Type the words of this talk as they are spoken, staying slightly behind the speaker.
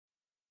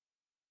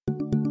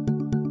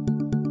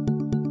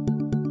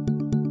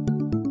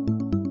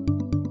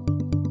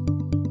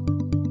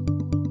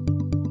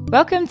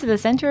Welcome to the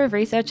Centre of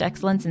Research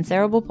Excellence in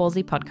Cerebral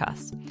Palsy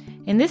podcast.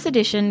 In this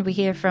edition, we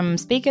hear from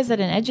speakers at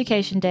an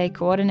education day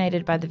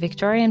coordinated by the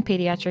Victorian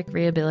Paediatric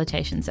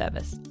Rehabilitation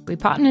Service. We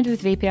partnered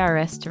with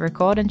VPRS to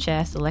record and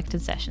share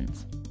selected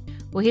sessions.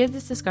 We'll hear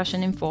this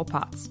discussion in 4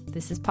 parts.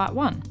 This is part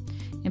 1.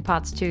 In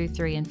parts 2,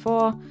 3 and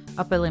 4,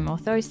 upper limb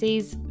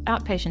orthoses,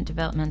 outpatient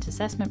development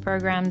assessment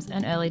programs,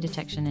 and early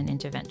detection and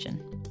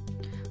intervention.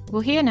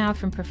 We'll hear now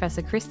from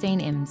Professor Christine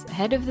Imms,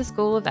 head of the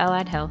School of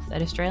Allied Health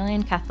at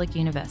Australian Catholic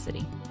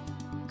University.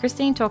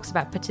 Christine talks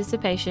about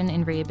participation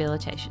in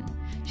rehabilitation.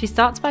 She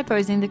starts by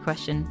posing the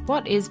question,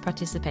 what is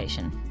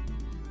participation?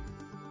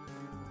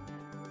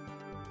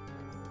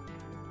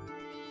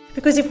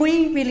 Because if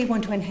we really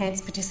want to enhance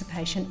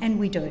participation, and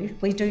we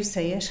do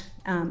see it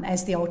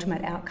as the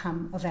ultimate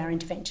outcome of our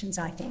interventions,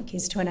 I think,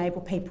 is to enable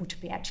people to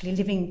be actually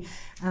living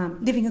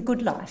a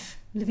good life,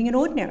 living an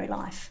ordinary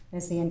life,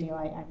 as the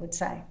NDIA would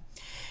say.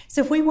 So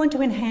if we want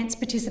to enhance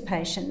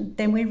participation,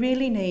 then we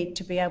really need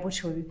to be able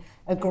to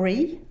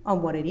agree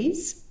on what it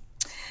is,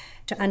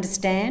 to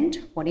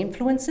understand what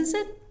influences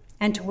it,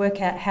 and to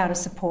work out how to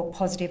support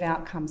positive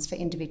outcomes for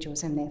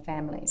individuals and their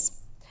families.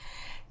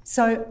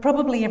 So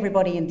probably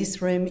everybody in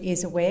this room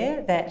is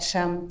aware that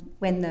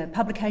when the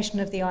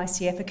publication of the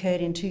ICF occurred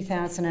in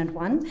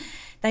 2001,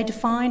 they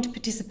defined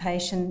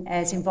participation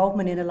as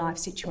involvement in a life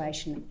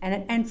situation.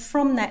 And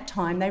from that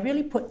time, they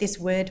really put this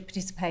word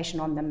participation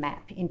on the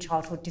map in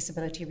childhood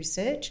disability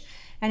research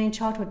and in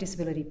childhood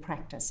disability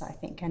practice, I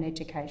think, and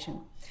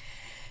education.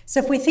 So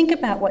if we think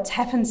about what's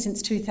happened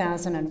since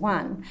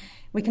 2001,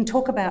 we can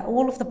talk about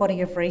all of the body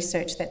of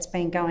research that's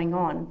been going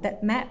on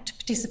that mapped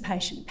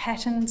participation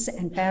patterns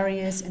and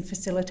barriers and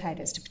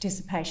facilitators to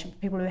participation for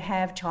people who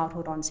have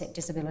childhood onset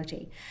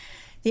disability.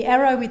 The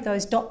arrow with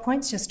those dot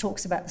points just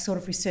talks about the sort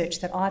of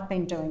research that I've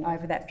been doing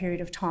over that period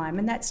of time,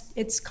 and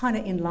it's kind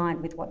of in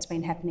line with what's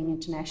been happening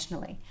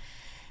internationally.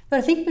 But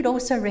I think we'd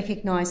also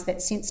recognise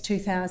that since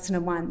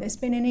 2001, there's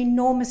been an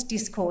enormous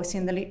discourse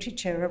in the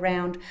literature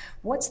around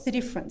what's the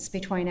difference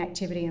between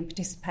activity and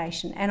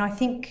participation, and I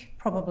think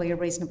probably a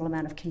reasonable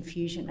amount of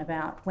confusion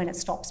about when it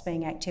stops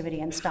being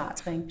activity and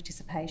starts being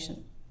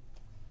participation.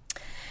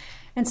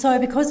 And so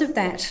because of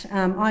that,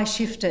 I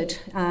shifted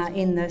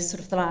in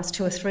the last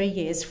 2 or 3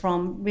 years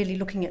from really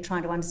looking at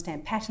trying to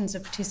understand patterns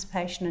of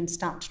participation and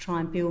start to try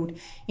and build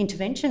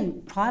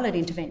pilot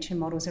intervention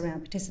models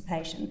around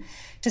participation,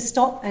 to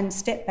stop and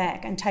step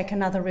back and take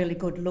another really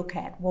good look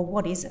at, well,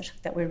 what is it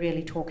that we're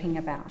really talking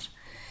about?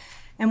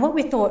 And what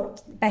we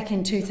thought back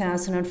in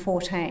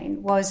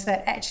 2014 was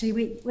that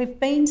actually we've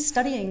been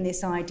studying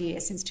this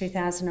idea since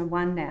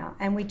 2001 now,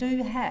 and we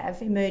do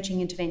have emerging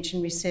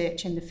intervention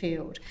research in the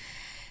field.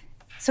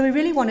 So we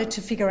really wanted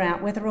to figure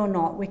out whether or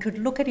not we could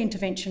look at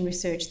intervention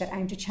research that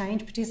aimed to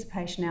change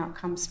participation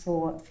outcomes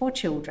for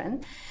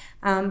children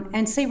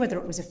and see whether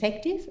it was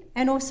effective,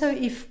 and also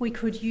if we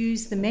could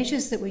use the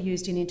measures that were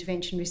used in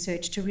intervention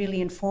research to really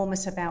inform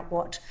us about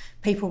what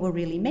people were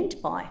really meant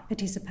by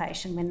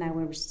participation when they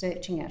were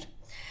researching it.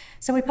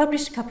 So we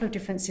published a couple of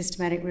different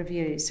systematic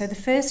reviews. So the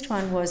first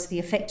one was the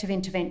effective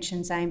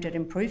interventions aimed at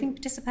improving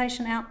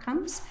participation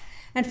outcomes.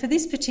 And for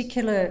this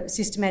particular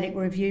systematic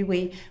review,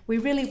 we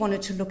really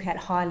wanted to look at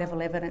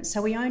high-level evidence.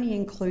 So we only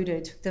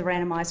included the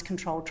randomised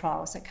controlled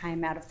trials that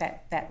came out of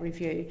that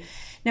review.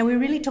 Now, we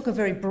really took a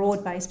very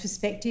broad-based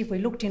perspective. We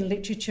looked in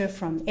literature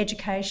from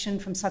education,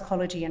 from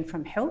psychology and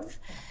from health.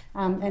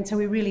 And so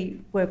we really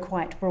were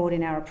quite broad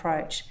in our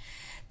approach.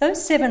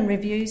 Those 7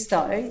 reviews,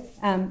 though,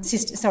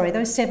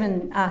 those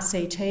 7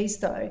 RCTs,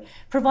 though,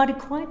 provided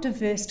quite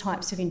diverse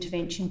types of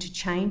intervention to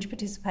change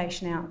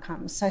participation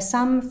outcomes. So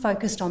some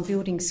focused on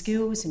building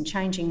skills and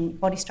changing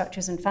body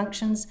structures and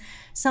functions.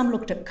 Some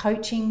looked at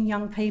coaching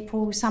young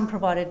people. Some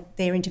provided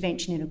their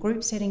intervention in a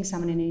group setting,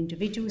 some in an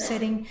individual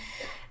setting.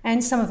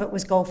 And some of it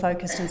was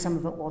goal-focused and some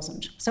of it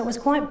wasn't. So it was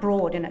quite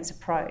broad in its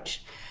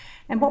approach.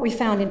 And what we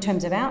found in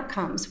terms of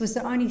outcomes was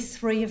that only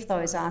 3 of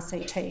those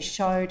RCTs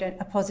showed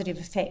a positive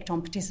effect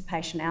on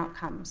participation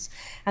outcomes.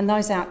 And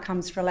those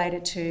outcomes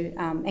related to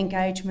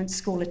engagement,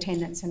 school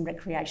attendance and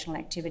recreational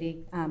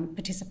activity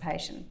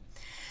participation.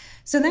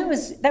 So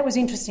that was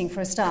interesting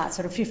for a start.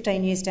 Sort of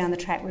 15 years down the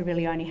track, we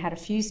really only had a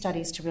few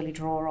studies to really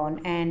draw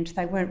on, and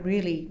they weren't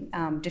really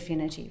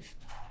definitive.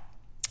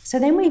 So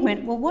then we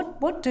went, well,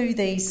 what do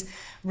these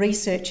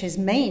researchers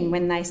mean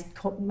when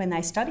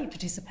they study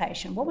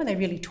participation? What were they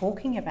really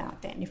talking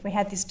about then, if we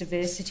had this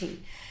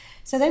diversity?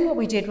 So then what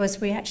we did was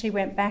we actually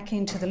went back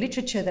into the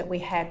literature that we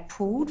had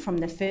pulled from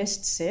the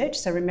first search,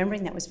 so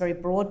remembering that was a very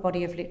broad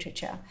body of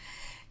literature.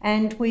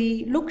 And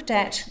we looked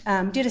at,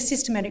 did a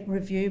systematic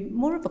review,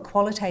 more of a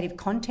qualitative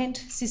content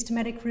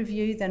systematic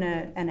review than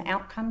an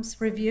outcomes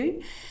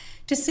review,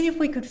 to see if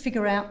we could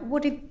figure out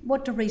what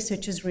do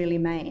researchers really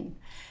mean.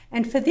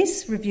 And for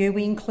this review,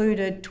 we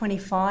included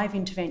 25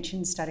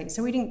 intervention studies.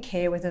 So we didn't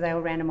care whether they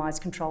were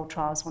randomised controlled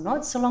trials or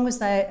not, so long as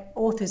the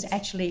authors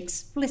actually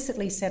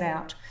explicitly set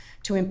out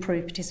to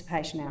improve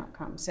participation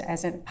outcomes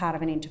as a part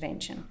of an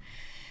intervention.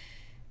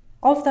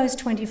 Of those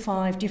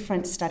 25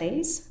 different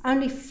studies,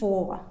 only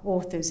 4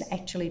 authors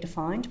actually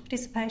defined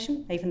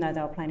participation, even though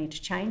they were planning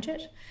to change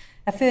it.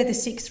 A further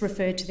 6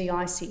 referred to the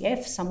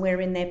ICF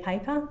somewhere in their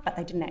paper, but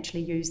they didn't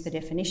actually use the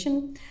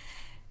definition.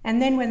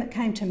 And then when it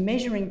came to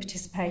measuring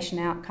participation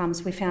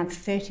outcomes, we found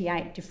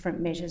 38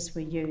 different measures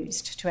were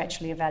used to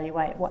actually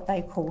evaluate what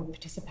they called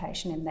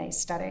participation in these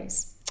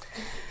studies.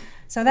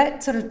 So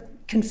that sort of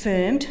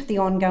confirmed the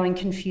ongoing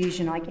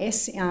confusion, I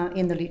guess,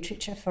 in the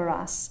literature for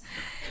us.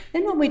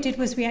 Then what we did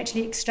was we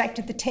actually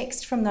extracted the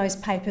text from those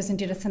papers and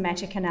did a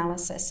thematic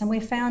analysis, and we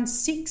found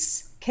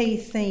 6 key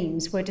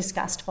themes were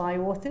discussed by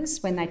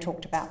authors when they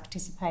talked about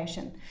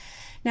participation.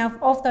 Now,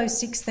 of those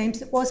 6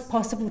 themes, it was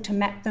possible to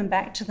map them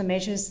back to the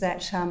measures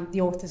that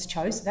the authors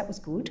chose, so that was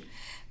good.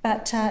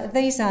 But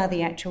these are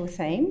the actual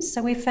themes.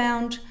 So we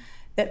found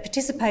that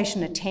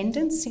participation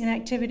attendance in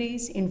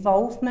activities,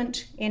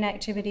 involvement in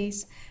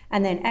activities,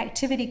 and then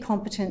activity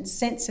competence,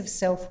 sense of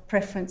self,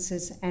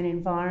 preferences and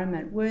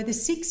environment were the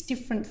 6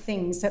 different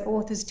things that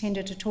authors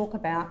tended to talk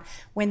about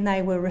when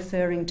they were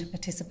referring to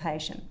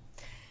participation.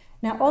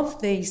 Now,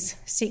 of these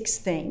 6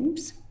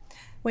 themes,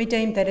 we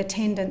deemed that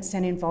attendance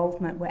and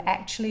involvement were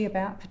actually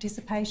about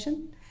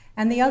participation,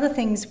 and the other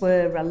things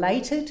were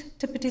related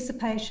to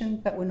participation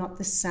but were not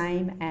the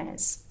same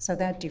as, so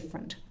they're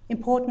different.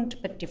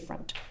 Important but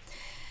different.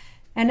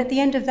 And at the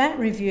end of that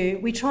review,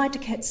 we tried to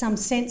get some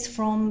sense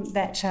from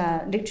that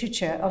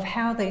literature of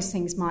how these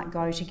things might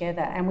go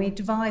together, and we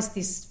devised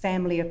this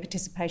family of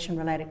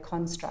participation-related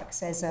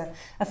constructs as a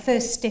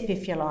first step,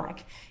 if you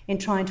like, in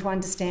trying to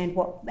understand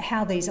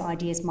how these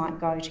ideas might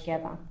go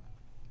together.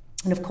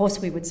 And of course,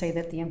 we would see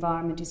that the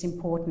environment is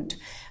important.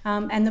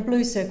 And the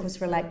blue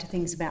circles relate to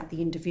things about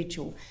the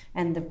individual,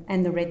 and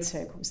the red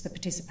circles, the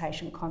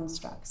participation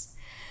constructs.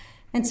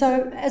 And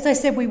so, as I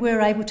said, we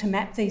were able to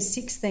map these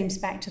 6 themes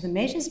back to the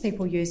measures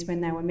people used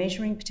when they were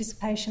measuring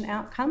participation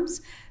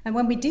outcomes. And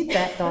when we did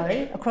that,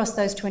 though, across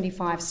those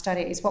 25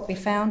 studies, what we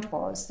found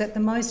was that the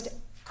most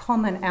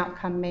common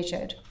outcome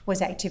measured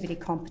was activity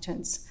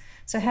competence.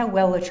 So how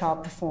well a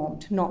child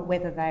performed, not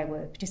whether they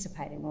were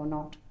participating or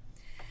not.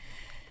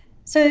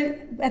 So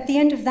at the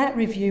end of that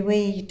review,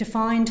 we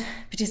defined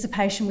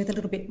participation with a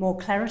little bit more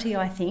clarity,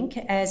 I think,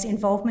 as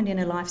involvement in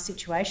a life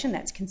situation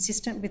that's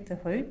consistent with the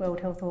WHO, World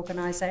Health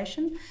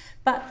Organisation,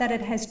 but that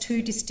it has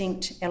 2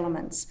 distinct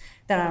elements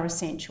that are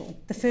essential.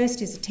 The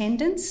first is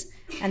attendance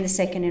and the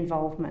second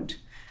involvement.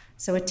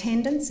 So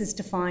attendance is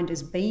defined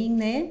as being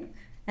there,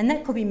 and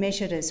that could be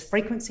measured as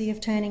frequency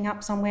of turning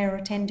up somewhere or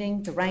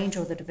attending, the range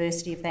or the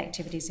diversity of the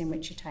activities in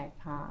which you take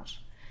part.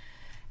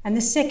 And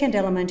the second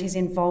element is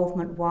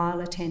involvement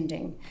while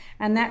attending,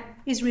 and that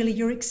is really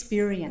your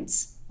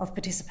experience of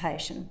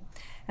participation.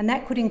 And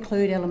that could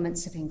include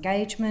elements of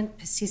engagement,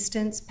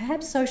 persistence,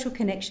 perhaps social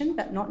connection,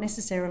 but not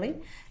necessarily,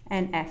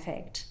 and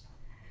affect.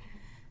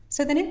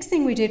 So the next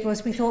thing we did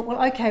was we thought,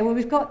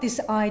 we've got this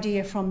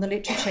idea from the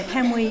literature.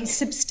 Can we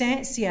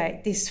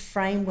substantiate this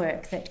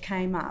framework that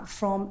came up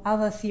from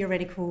other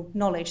theoretical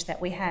knowledge that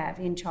we have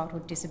in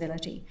childhood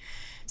disability?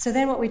 So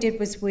then what we did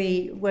was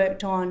we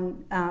worked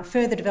on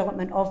further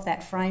development of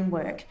that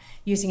framework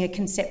using a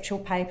conceptual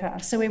paper.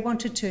 So we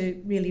wanted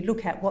to really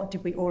look at what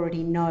did we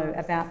already know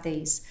about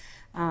these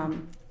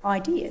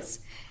ideas.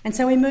 And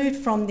so we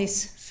moved from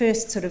this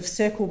first sort of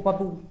circle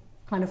bubble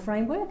kind of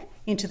framework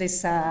into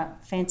this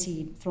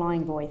fancy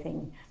flying boy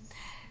thing.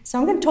 So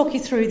I'm going to talk you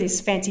through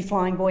this fancy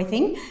flying boy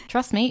thing.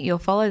 Trust me, you'll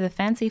follow the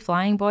fancy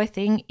flying boy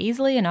thing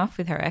easily enough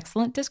with her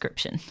excellent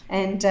description.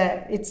 And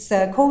it's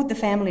called the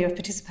family of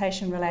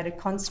participation-related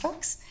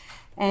constructs.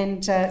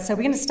 And so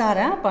we're going to start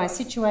out by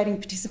situating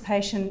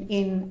participation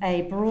in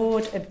a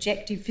broad,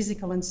 objective,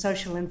 physical and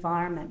social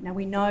environment. Now,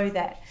 we know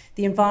that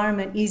the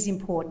environment is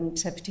important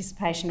to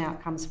participation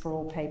outcomes for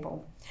all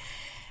people.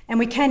 And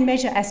we can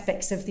measure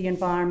aspects of the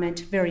environment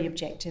very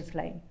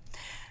objectively.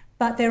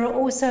 But there are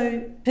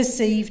also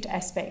perceived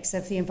aspects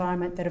of the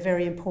environment that are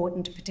very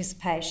important to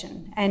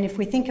participation. And if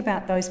we think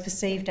about those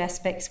perceived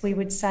aspects, we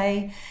would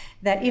say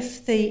that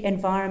if the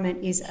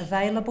environment is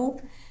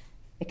available,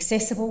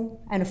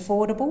 accessible and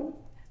affordable,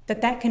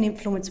 that can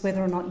influence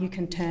whether or not you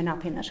can turn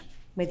up in it,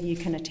 whether you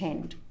can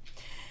attend.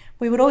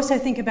 We would also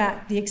think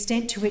about the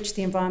extent to which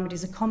the environment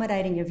is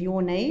accommodating of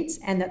your needs,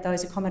 and that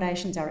those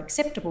accommodations are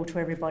acceptable to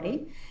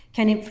everybody,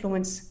 can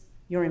influence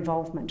your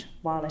involvement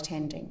while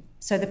attending.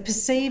 So the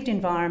perceived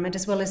environment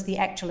as well as the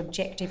actual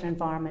objective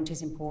environment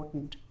is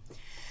important.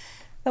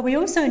 But we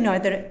also know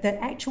that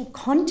the actual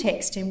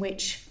context in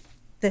which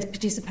the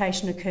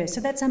participation occurs,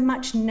 so that's a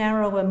much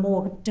narrower,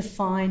 more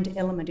defined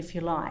element, if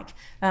you like,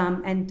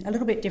 and a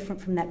little bit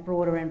different from that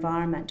broader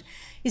environment,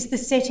 is the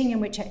setting in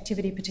which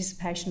activity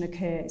participation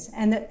occurs,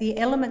 and that the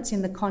elements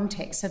in the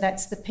context, so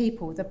that's the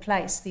people, the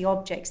place, the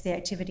objects, the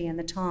activity and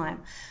the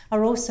time,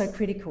 are also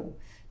critical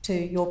to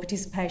your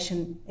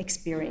participation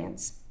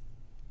experience.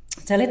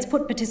 So let's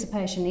put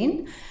participation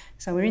in.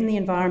 So we're in the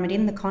environment,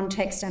 in the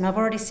context, and I've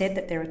already said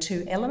that there are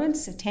 2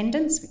 elements,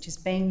 attendance, which is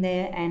being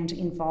there, and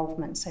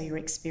involvement, so your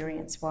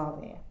experience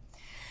while there.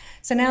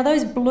 So now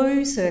those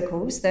blue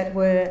circles that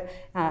were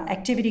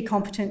activity,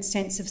 competence,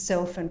 sense of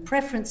self and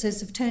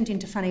preferences have turned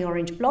into funny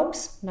orange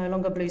blobs, no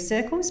longer blue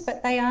circles,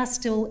 but they are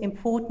still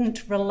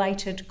important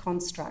related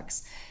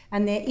constructs,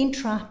 and they're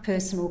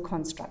intrapersonal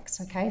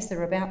constructs, okay? So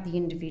they're about the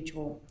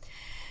individual.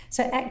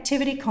 So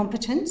activity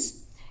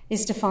competence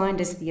is defined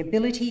as the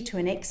ability to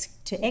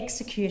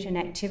execute an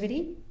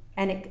activity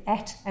and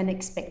at an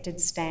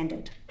expected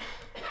standard,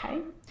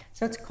 okay?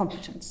 So it's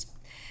competence.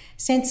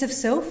 Sense of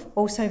self,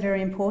 also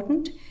very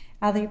important,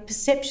 are the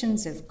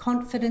perceptions of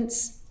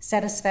confidence,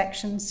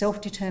 satisfaction,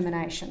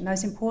 self-determination,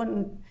 those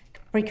important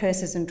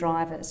precursors and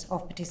drivers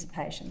of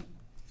participation.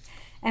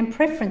 And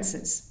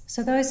preferences,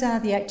 so those are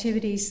the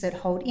activities that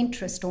hold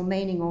interest or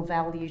meaning or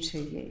value to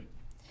you.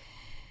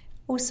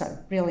 Also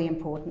really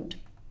important.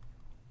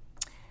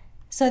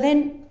 So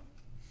then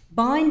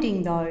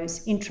binding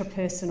those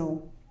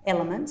intrapersonal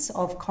elements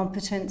of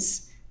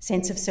competence,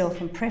 sense of self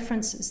and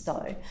preferences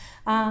though,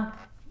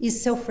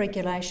 is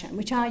self-regulation,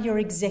 which are your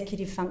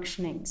executive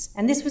functionings.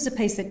 And this was a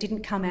piece that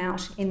didn't come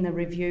out in the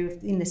review,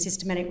 in the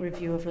systematic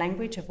review of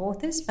language of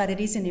authors, but it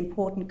is an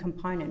important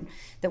component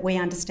that we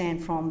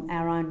understand from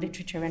our own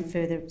literature and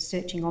further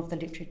searching of the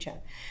literature.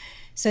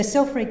 So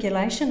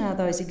self-regulation are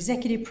those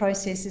executive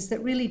processes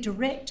that really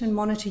direct and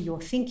monitor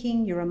your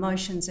thinking, your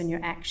emotions and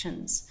your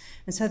actions.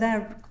 And so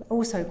they're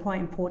also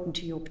quite important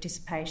to your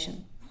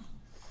participation.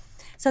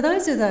 So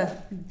those are the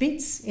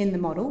bits in the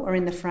model or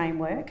in the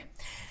framework.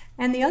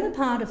 And the other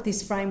part of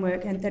this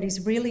framework, and that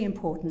is really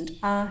important,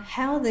 are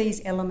how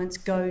these elements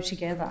go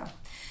together.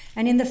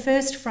 And in the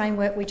first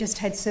framework, we just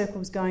had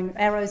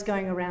arrows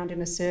going around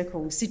in a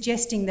circle,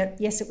 suggesting that,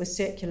 yes, it was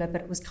circular,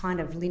 but it was kind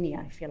of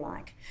linear, if you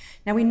like.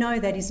 Now, we know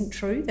that isn't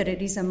true, that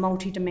it is a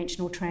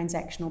multidimensional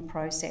transactional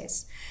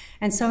process.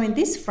 And so in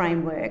this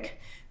framework,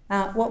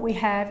 what we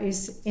have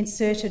is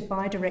inserted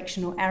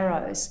bidirectional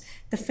arrows.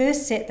 The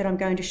first set that I'm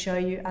going to show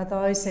you are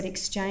those that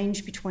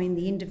exchange between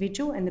the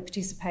individual and the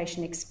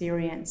participation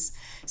experience.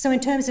 So in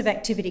terms of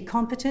activity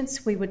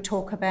competence, we would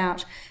talk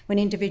about when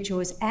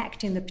individuals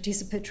act in the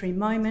participatory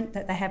moment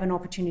that they have an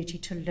opportunity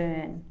to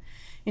learn.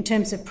 In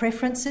terms of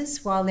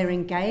preferences, while they're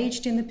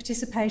engaged in the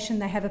participation,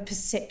 they have a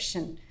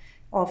perception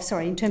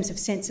in terms of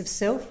sense of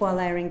self, while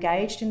they're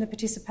engaged in the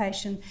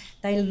participation,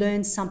 they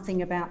learn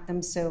something about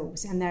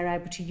themselves and they're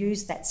able to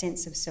use that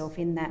sense of self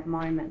in that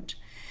moment.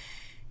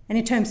 And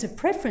in terms of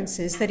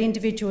preferences, that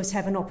individuals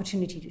have an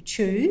opportunity to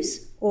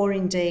choose or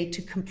indeed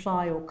to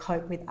comply or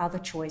cope with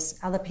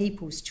other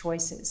people's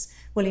choices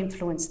will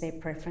influence their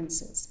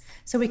preferences.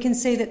 So we can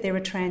see that there are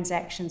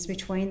transactions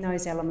between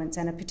those elements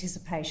and a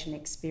participation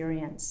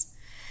experience.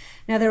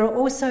 Now, there are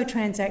also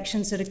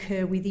transactions that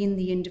occur within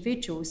the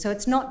individual. So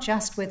it's not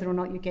just whether or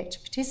not you get to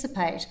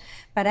participate,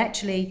 but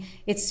actually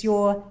it's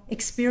your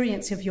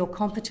experience of your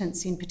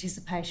competence in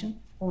participation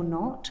or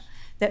not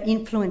that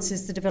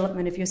influences the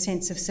development of your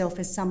sense of self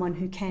as someone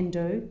who can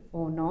do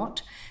or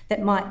not,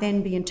 that might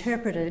then be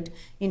interpreted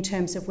in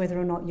terms of whether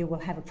or not you will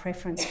have a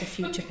preference for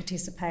future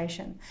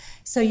participation.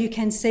 So you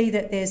can see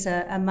that there's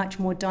a much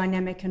more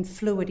dynamic and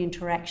fluid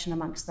interaction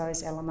amongst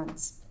those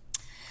elements.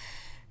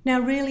 Now,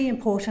 really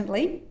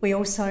importantly, we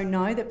also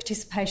know that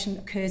participation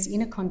occurs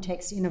in a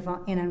context, in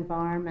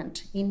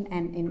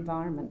an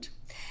environment.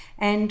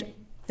 And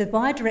the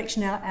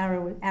bidirectional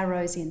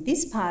arrows in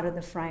this part of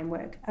the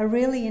framework are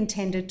really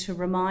intended to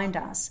remind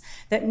us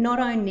that not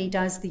only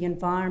does the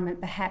environment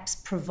perhaps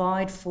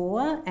provide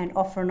for and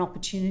offer an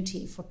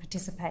opportunity for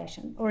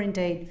participation, or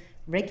indeed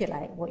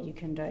regulate what you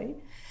can do,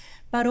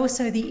 but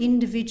also the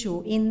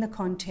individual in the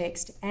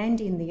context and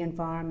in the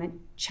environment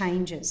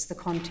changes the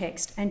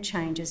context and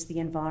changes the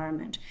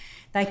environment.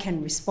 They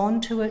can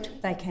respond to it,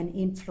 they can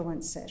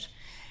influence it.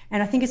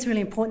 And I think it's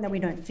really important that we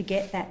don't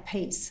forget that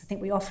piece. I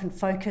think we often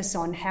focus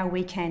on how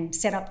we can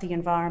set up the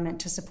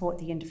environment to support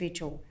the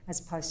individual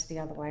as opposed to the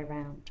other way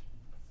around.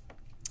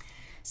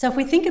 So if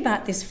we think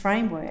about this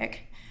framework,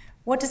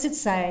 what does it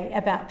say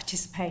about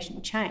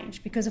participation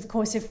change? Because, of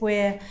course, if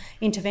we're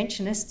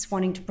interventionists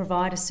wanting to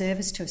provide a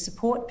service to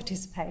support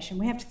participation,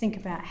 we have to think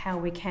about how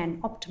we can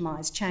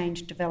optimise,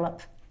 change,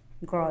 develop,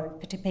 grow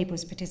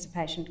people's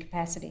participation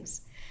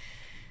capacities.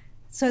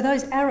 So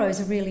those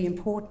arrows are really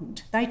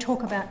important. They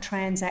talk about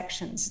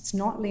transactions. It's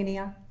not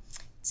linear,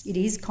 it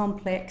is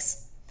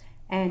complex,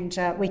 and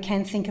we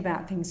can think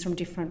about things from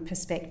different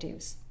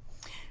perspectives.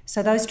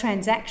 So those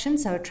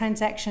transactions, so a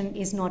transaction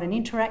is not an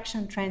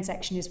interaction,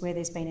 transaction is where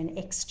there's been an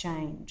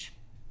exchange.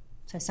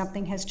 So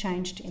something has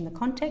changed in the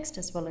context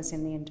as well as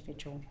in the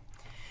individual.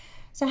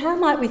 So how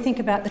might we think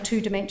about the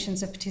two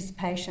dimensions of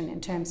participation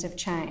in terms of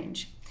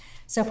change?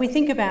 So if we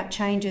think about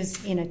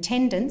changes in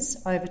attendance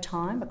over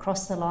time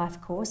across the life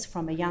course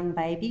from a young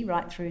baby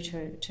right through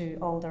to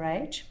older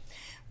age,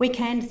 we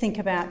can think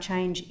about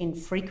change in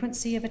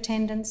frequency of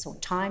attendance or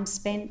time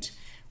spent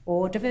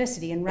or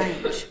diversity and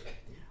range.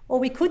 Or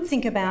we could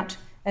think about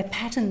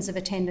patterns of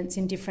attendance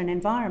in different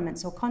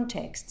environments or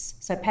contexts,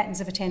 so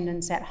patterns of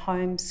attendance at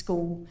home,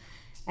 school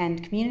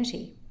and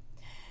community.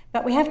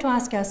 But we have to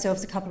ask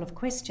ourselves a couple of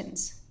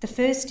questions. The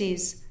first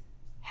is,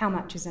 how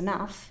much is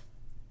enough?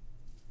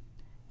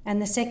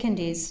 And the second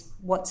is,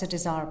 what's a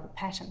desirable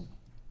pattern?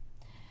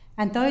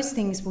 And those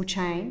things will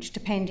change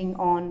depending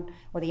on,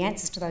 or the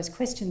answers to those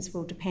questions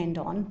will depend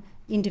on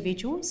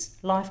individuals,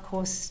 life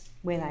course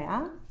where they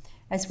are,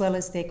 as well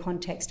as their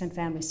context and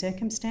family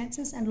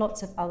circumstances, and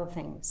lots of other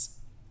things.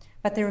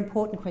 But they're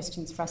important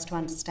questions for us to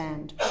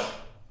understand.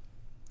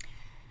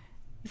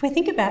 If we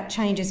think about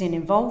changes in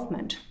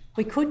involvement,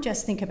 we could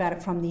just think about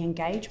it from the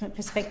engagement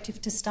perspective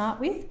to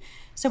start with.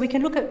 So we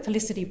can look at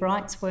Felicity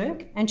Bright's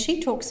work, and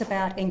she talks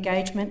about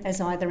engagement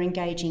as either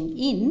engaging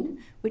in,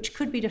 which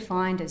could be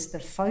defined as the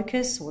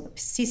focus or the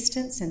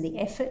persistence and the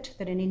effort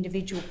that an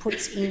individual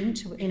puts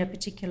in a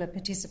particular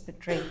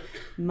participatory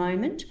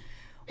moment,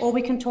 or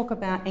we can talk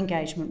about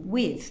engagement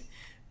with,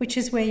 which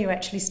is where you're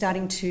actually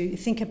starting to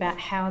think about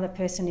how the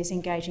person is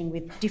engaging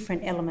with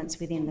different elements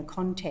within the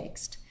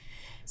context.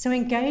 So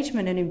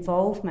engagement and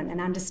involvement and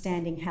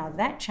understanding how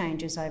that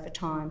changes over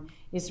time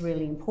is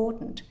really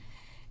important.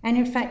 And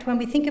in fact, when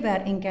we think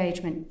about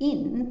engagement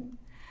in,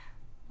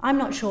 I'm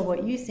not sure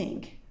what you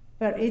think,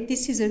 but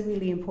this is a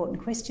really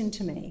important question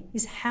to me,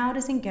 is how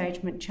does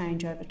engagement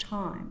change over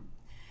time?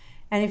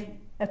 And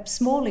if a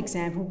small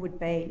example would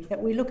be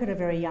that we look at a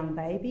very young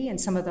baby,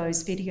 and some of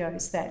those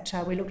videos that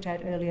we looked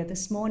at earlier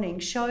this morning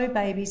show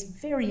babies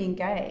very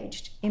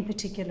engaged in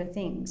particular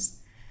things.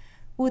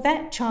 Will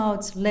that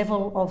child's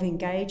level of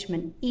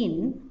engagement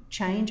in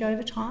change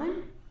over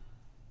time?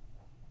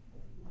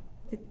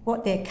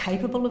 What they're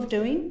capable of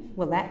doing,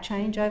 will that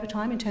change over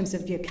time in terms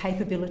of your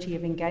capability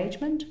of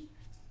engagement?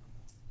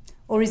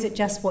 Or is it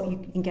just what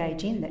you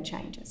engage in that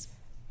changes?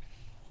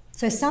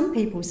 So some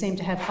people seem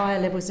to have higher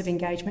levels of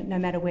engagement no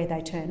matter where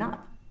they turn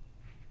up.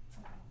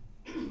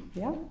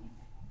 Yeah?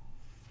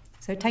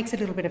 So it takes a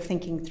little bit of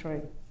thinking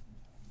through.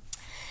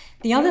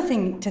 The other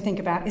thing to think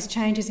about is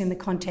changes in the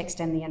context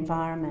and the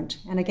environment.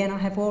 And again, I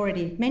have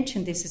already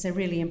mentioned this as a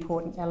really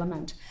important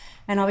element.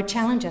 And I would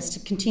challenge us to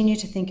continue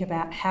to think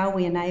about how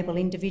we enable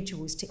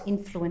individuals to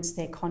influence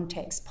their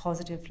context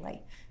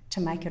positively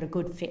to make it a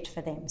good fit for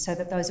them, so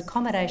that those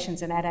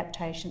accommodations and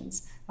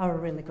adaptations are a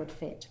really good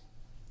fit.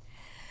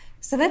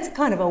 So that's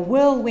kind of a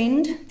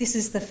whirlwind. This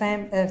is the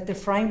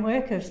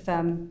framework of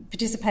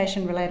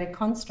participation-related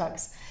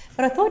constructs.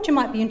 But I thought you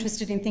might be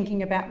interested in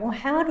thinking about, well,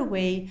 how do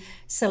we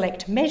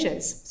select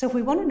measures? So if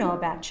we want to know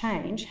about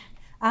change,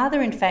 are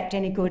there in fact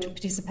any good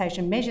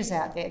participation measures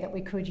out there that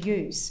we could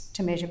use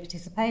to measure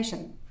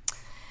participation?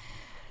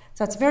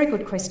 So it's a very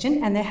good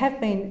question, and there have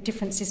been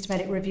different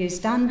systematic reviews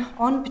done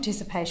on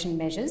participation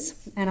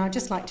measures, and I'd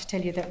just like to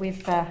tell you that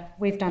we've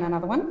done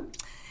another one.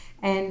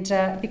 And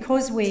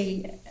because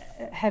we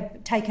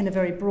have taken a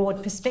very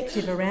broad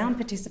perspective around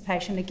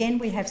participation, again,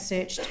 we have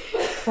searched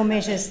for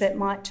measures that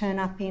might turn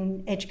up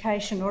in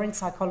education or in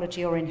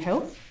psychology or in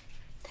health,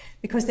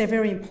 because they're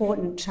very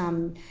important,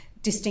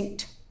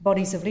 distinct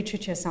bodies of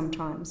literature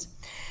sometimes.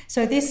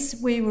 So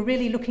we were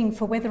really looking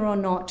for whether or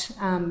not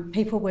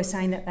people were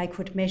saying that they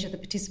could measure the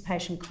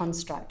participation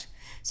construct.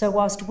 So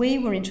whilst we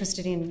were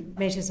interested in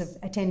measures of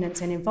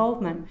attendance and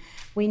involvement,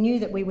 we knew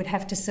that we would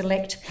have to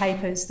select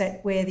papers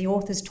where the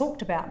authors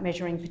talked about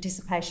measuring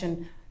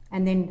participation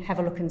and then have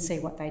a look and see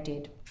what they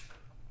did.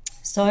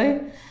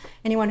 So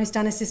anyone who's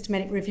done a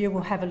systematic review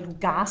will have a little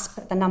gasp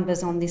at the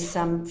numbers on this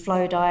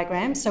flow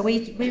diagram. So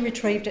we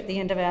retrieved at the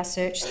end of our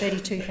search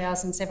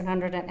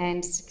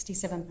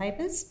 32,767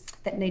 papers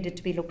that needed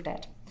to be looked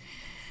at.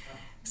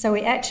 So we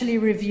actually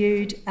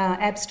reviewed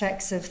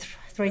abstracts of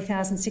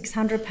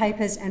 3,600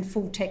 papers and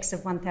full text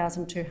of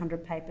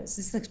 1,200 papers.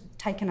 This has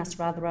taken us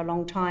rather a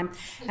long time,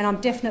 and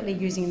I'm definitely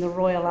using the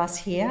royal us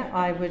here.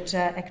 I would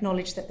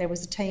acknowledge that there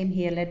was a team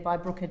here led by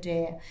Brooke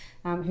Adair,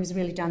 who's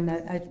really done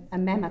a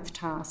mammoth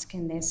task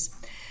in this.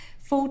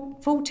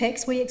 Full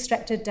text, we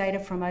extracted data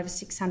from over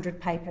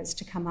 600 papers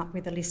to come up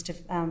with a list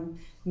of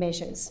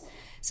measures.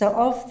 So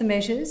of the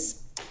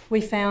measures, we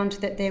found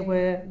that there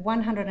were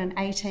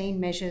 118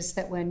 measures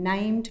that were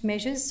named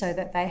measures, so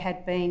that they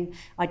had been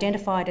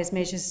identified as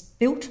measures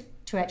built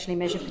to actually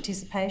measure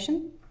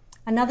participation.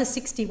 Another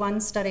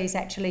 61 studies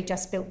actually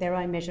just built their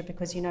own measure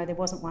because, there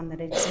wasn't one that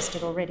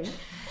existed already.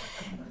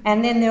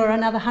 And then there were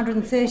another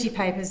 130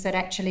 papers that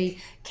actually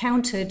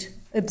counted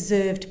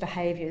observed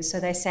behaviours.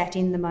 So they sat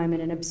in the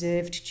moment and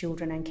observed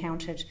children and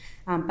counted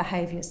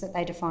behaviours that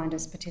they defined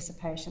as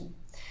participation.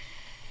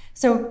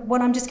 So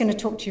what I'm just going to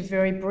talk to you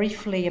very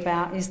briefly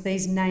about is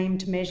these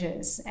named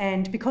measures.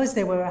 And because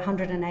there were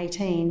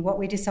 118, what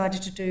we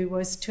decided to do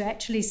was to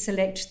actually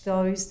select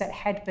those that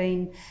had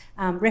been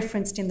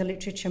referenced in the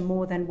literature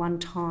more than one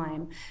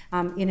time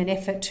in an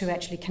effort to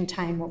actually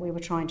contain what we were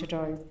trying to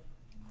do.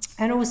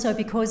 And also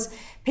because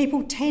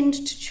people tend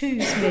to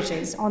choose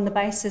measures on the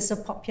basis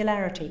of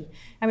popularity.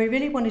 And we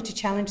really wanted to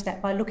challenge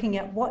that by looking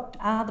at what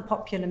are the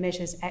popular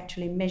measures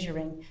actually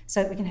measuring,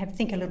 so that we can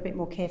think a little bit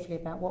more carefully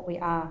about what we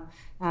are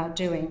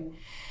doing.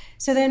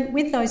 So then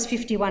with those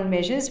 51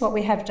 measures, what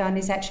we have done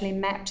is actually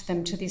mapped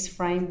them to this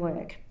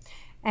framework.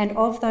 And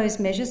of those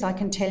measures, I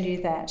can tell you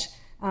that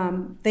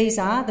these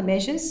are the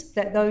measures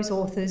that those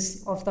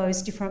authors of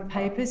those different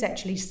papers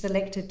actually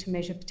selected to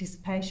measure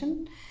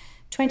participation.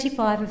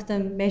 25 of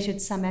them measured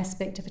some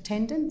aspect of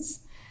attendance,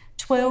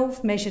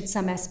 12 measured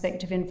some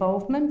aspect of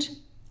involvement,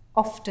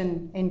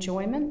 often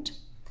enjoyment,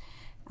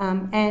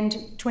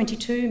 and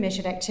 22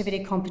 measured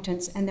activity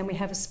competence, and then we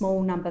have a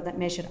small number that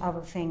measured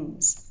other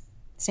things,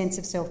 sense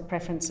of self,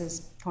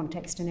 preferences,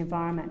 context and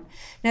environment.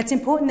 Now it's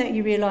important that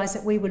you realise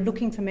that we were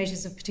looking for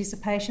measures of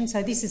participation,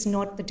 so this is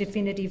not the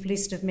definitive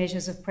list of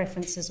measures of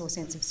preferences or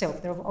sense of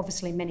self. There are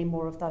obviously many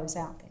more of those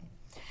out there.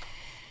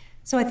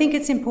 So I think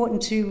it's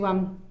important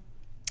to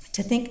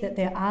think that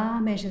there are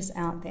measures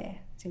out there.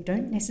 So we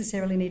don't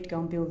necessarily need to go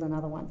and build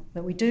another one,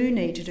 but we do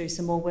need to do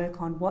some more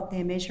work on what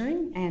they're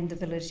measuring and the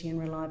validity and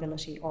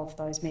reliability of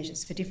those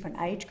measures for different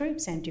age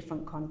groups and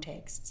different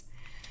contexts.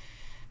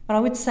 But I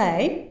would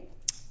say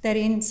that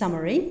in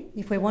summary,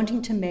 if we're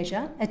wanting to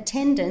measure,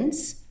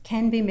 attendance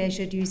can be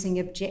measured using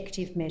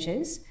objective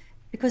measures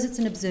because it's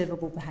an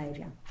observable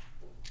behaviour.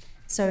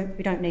 So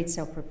we don't need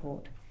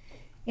self-report.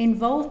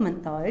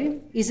 Involvement,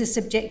 though, is a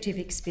subjective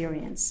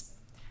experience.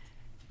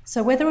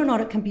 So whether or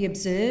not it can be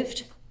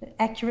observed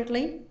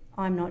accurately,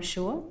 I'm not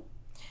sure.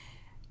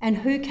 And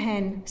who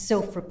can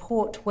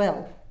self-report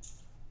well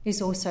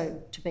is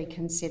also to be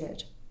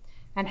considered.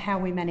 And how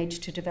we manage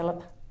to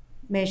develop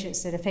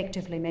measures that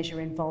effectively measure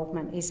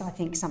involvement is, I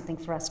think, something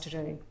for us to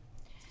do.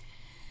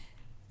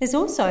 There's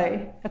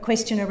also a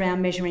question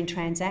around measuring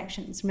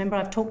transactions. Remember,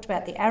 I've talked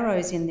about the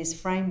arrows in this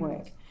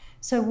framework.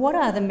 So what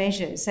are the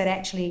measures that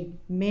actually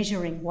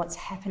measuring what's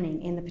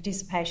happening in the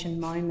participation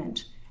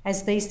moment,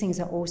 as these things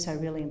are also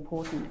really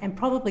important and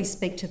probably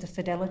speak to the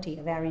fidelity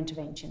of our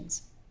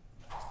interventions.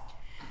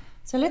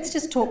 So let's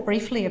just talk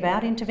briefly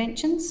about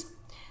interventions.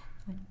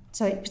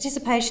 So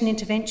participation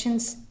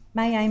interventions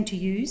may aim to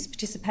use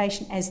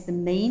participation as the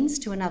means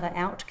to another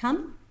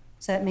outcome,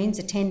 so it means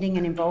attending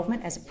and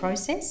involvement as a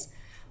process,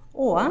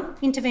 or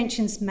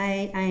interventions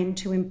may aim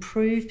to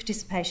improve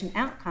participation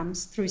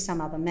outcomes through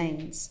some other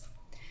means.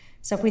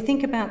 So if we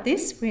think about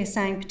this, we are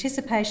saying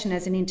participation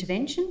as an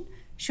intervention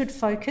should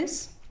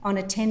focus on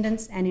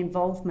attendance and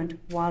involvement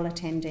while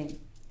attending.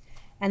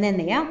 And then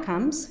the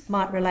outcomes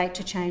might relate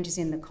to changes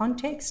in the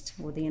context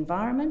or the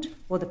environment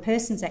or the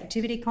person's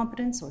activity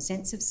competence or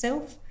sense of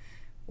self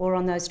or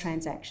on those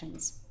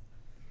transactions.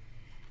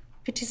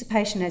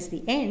 Participation as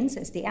the ends,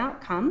 as the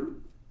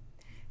outcome,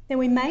 then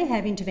we may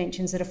have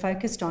interventions that are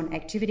focused on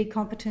activity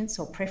competence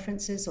or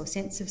preferences or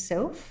sense of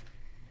self,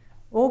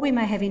 or we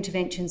may have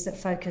interventions that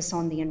focus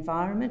on the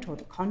environment or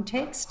the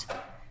context.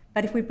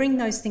 But if we bring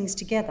those things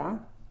together,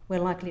 we're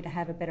likely to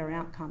have a better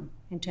outcome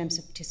in terms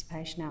of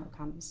participation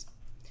outcomes.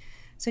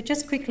 So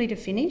just quickly to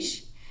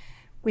finish,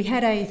 we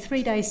had a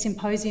 3-day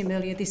symposium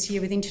earlier this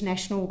year with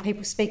international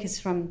speakers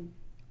from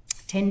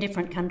 10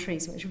 different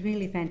countries. It was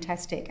really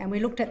fantastic. And we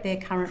looked at their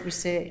current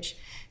research.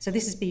 So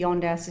this is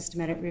beyond our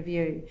systematic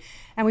review.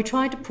 And we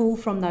tried to pull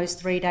from those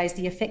 3 days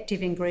the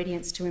effective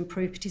ingredients to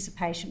improve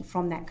participation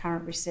from that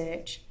current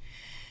research.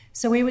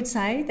 So we would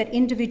say that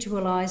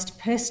individualised,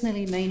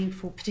 personally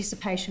meaningful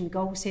participation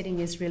goal setting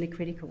is really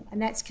critical,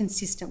 and that's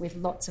consistent with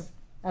lots of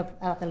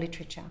other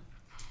literature.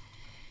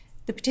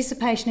 The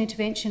participation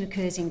intervention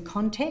occurs in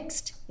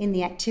context, in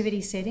the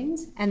activity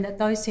settings, and that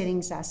those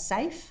settings are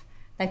safe,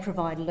 they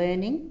provide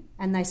learning,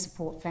 and they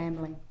support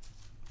family.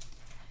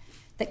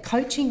 That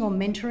coaching or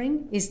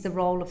mentoring is the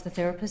role of the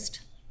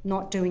therapist,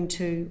 not doing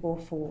to or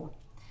for.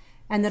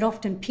 And that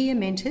often peer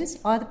mentors,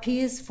 either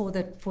peers for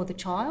the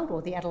child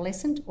or the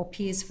adolescent or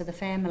peers for the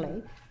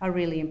family, are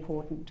really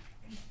important.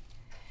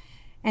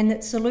 And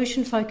that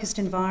solution-focused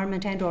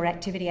environment and or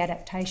activity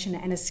adaptation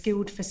and a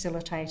skilled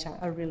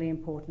facilitator are really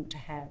important to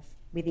have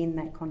within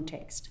that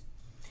context.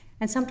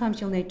 And sometimes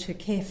you'll need to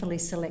carefully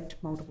select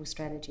multiple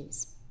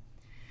strategies.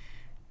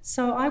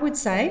 So I would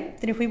say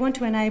that if we want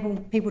to enable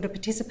people to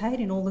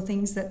participate in all the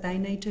things that they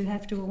need to,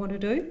 have to or want to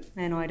do,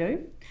 and I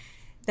do,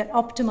 that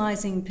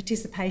optimising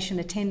participation,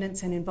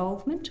 attendance and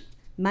involvement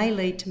may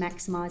lead to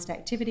maximised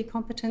activity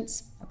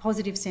competence, a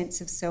positive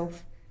sense of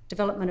self,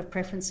 development of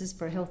preferences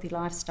for a healthy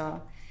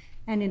lifestyle,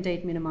 and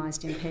indeed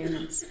minimised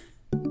impairments.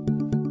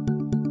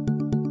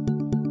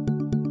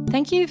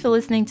 Thank you for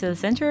listening to the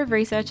Centre of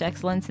Research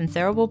Excellence in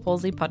Cerebral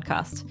Palsy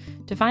podcast.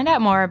 To find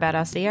out more about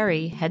our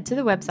CRE, head to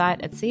the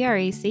website at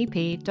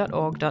crecp.org.au.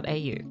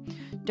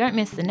 Don't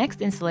miss the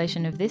next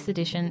installation of this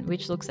edition,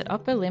 which looks at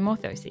upper limb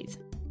orthoses.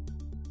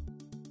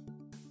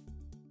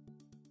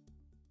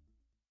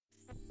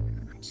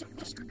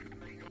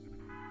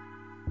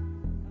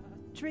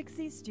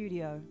 Trixie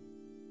Studio.